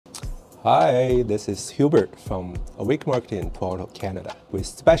Hi, this is Hubert from Awake Marketing Toronto, Canada. We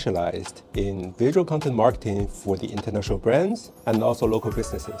specialized in visual content marketing for the international brands and also local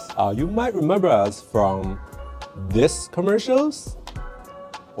businesses. You might remember us from this commercials,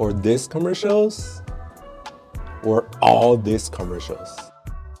 or this commercials, or all these commercials.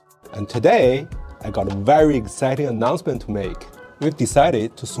 And today, I got a very exciting announcement to make. We've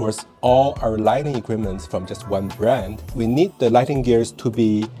decided to source all our lighting equipment from just one brand. We need the lighting gears to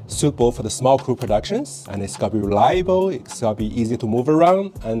be suitable for the small crew productions, and it's gotta be reliable, it's gotta be easy to move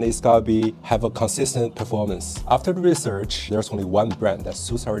around, and it's gotta have a consistent performance. After the research, there's only one brand that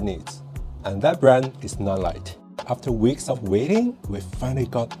suits our needs, and that brand is Nanlite. After weeks of waiting, we finally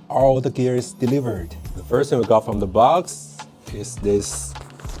got all the gears delivered. The first thing we got from the box is this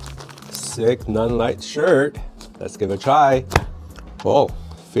sick Nanlite shirt. Let's give it a try. Whoa,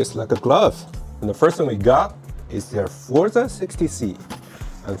 feels like a glove. And the first thing we got is their Forza 60C.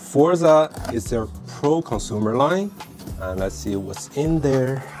 And Forza is their pro consumer line. And let's see what's in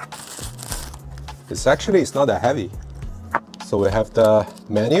there. It's not that heavy. So we have the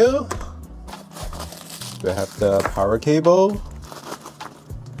menu, we have the power cable.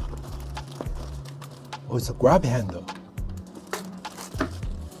 Oh, it's a grab handle.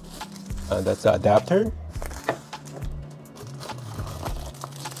 And that's the adapter.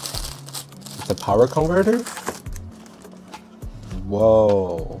 The power converter.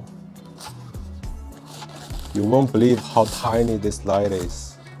 Whoa. You won't believe how tiny this light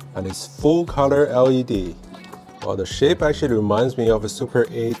is. And it's full color LED. Well, the shape actually reminds me of a Super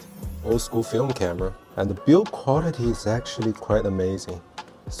 8 old school film camera. And the build quality is actually quite amazing.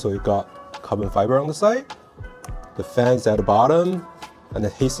 So you got carbon fiber on the side, the fans at the bottom, and the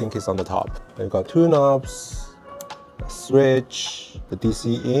heatsink is on the top. And you got two knobs, a switch, the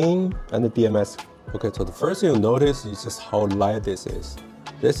DC in, and the DMS. Okay, so the first thing you'll notice is just how light this is.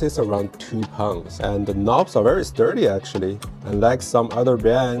 This is around 2 pounds, and the knobs are very sturdy actually. Unlike some other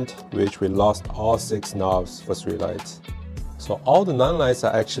brand, which we lost all 6 knobs for street lights. So all the Nanlites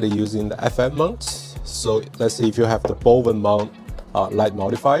are actually using the FM mounts. So let's say if you have the Bowen mount light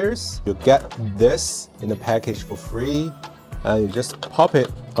modifiers, you get this in the package for free, and you just pop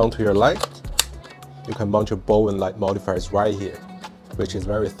it onto your light. You can mount your Bowen light modifiers right here, which is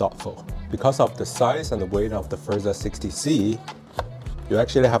very thoughtful. Because of the size and the weight of the Forza 60C, you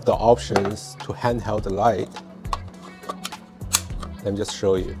actually have the options to handheld the light. Let me just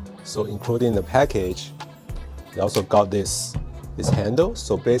show you. So including the package, you also got this handle.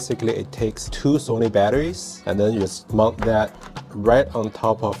 So basically it takes 2 Sony batteries, and then you just mount that right on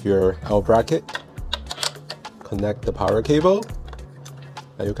top of your L bracket, connect the power cable,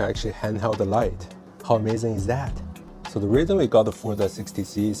 and you can actually handheld the light. How amazing is that? So the reason we got the Forza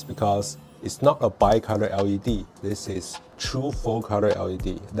 60C is because it's not a bicolor LED. This is true full color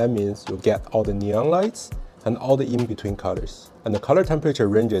LED. That means you'll get all the neon lights and all the in-between colors. And the color temperature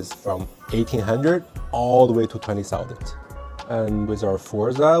ranges from 1800 all the way to 20,000. And with our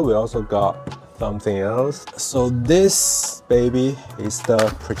Forza, we also got something else. So this baby is the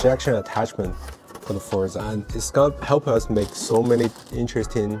projection attachment for the Forza, and it's gonna help us make so many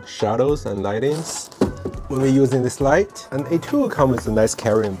interesting shadows and lightings when we're using this light. And it too will come with a nice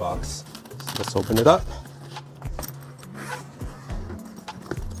carrying box. So let's open it up.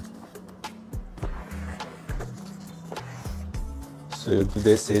 So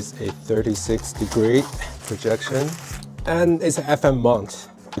this is a 36-degree projection, and it's an FM mount.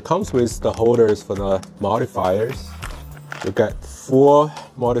 It comes with the holders for the modifiers. You get 4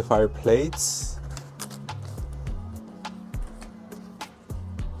 modifier plates,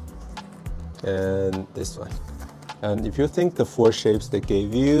 and this one. And if you think the 4 shapes they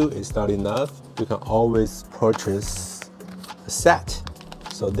gave you is not enough, you can always purchase a set.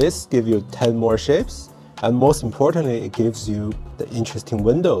 So this gives you 10 more shapes, and most importantly, it gives you the interesting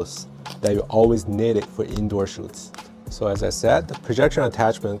windows that you always needed for indoor shoots. So as I said, the projection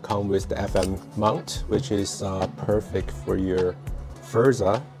attachment comes with the FM mount, which is perfect for your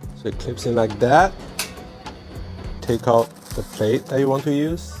Forza. So it clips in like that. Take out the plate that you want to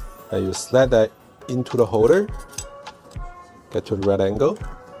use, and you slide that into the holder, get to the right angle,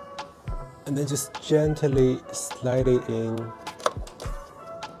 and then just gently slide it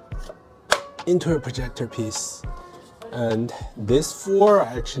into a projector piece. And these 4 are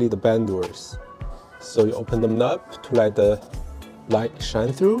actually the band doors. So you open them up to let the light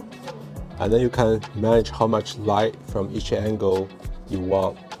shine through, and then you can manage how much light from each angle you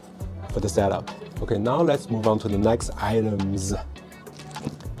want for the setup. Okay, now let's move on to the next items.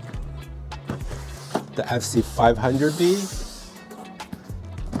 The FC-500B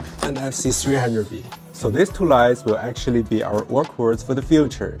and FC-300B. So these two lights will actually be our workhorse for the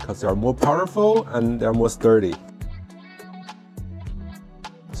future because they are more powerful and they're more sturdy.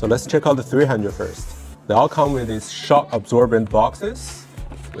 So let's check out the 300 first. They all come with these shock absorbent boxes,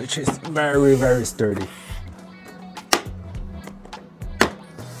 which is very, very sturdy.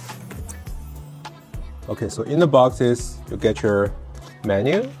 Okay, so in the boxes, you get your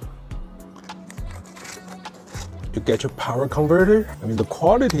menu, you get your power converter. I mean, the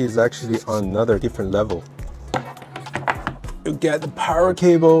quality is actually on another different level. You get the power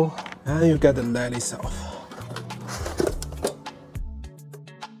cable, and you get the LED itself.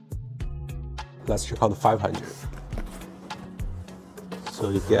 Let's check out the 500. So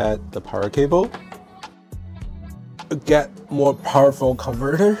you get the power cable, you get more powerful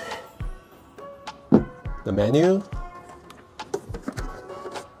converter, the menu,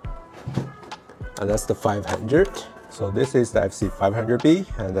 and that's the 500. So this is the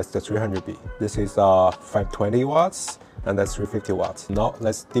FC-500B and that's the 300B. This is 520 watts and that's 350 watts. Now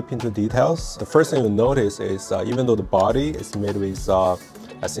let's dip into details. The first thing you'll notice is even though the body is made with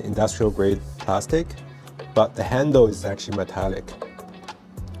as an industrial grade plastic, but the handle is actually metallic.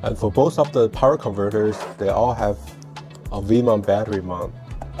 And for both of the power converters, they all have a V-mount battery mount.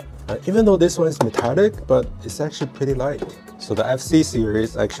 Even though this one is metallic, but it's actually pretty light. So the FC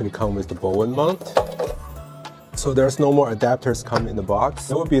series actually come with the Bowen mount. So there's no more adapters come in the box.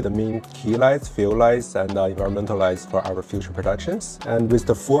 There will be the main key lights, field lights, and environmental lights for our future productions. And with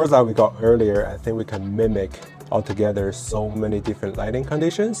the Forza we got earlier, I think we can mimic altogether so many different lighting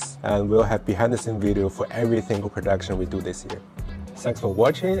conditions. And we'll have behind the scene video for every single production we do this year. Thanks for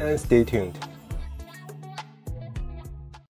watching and stay tuned.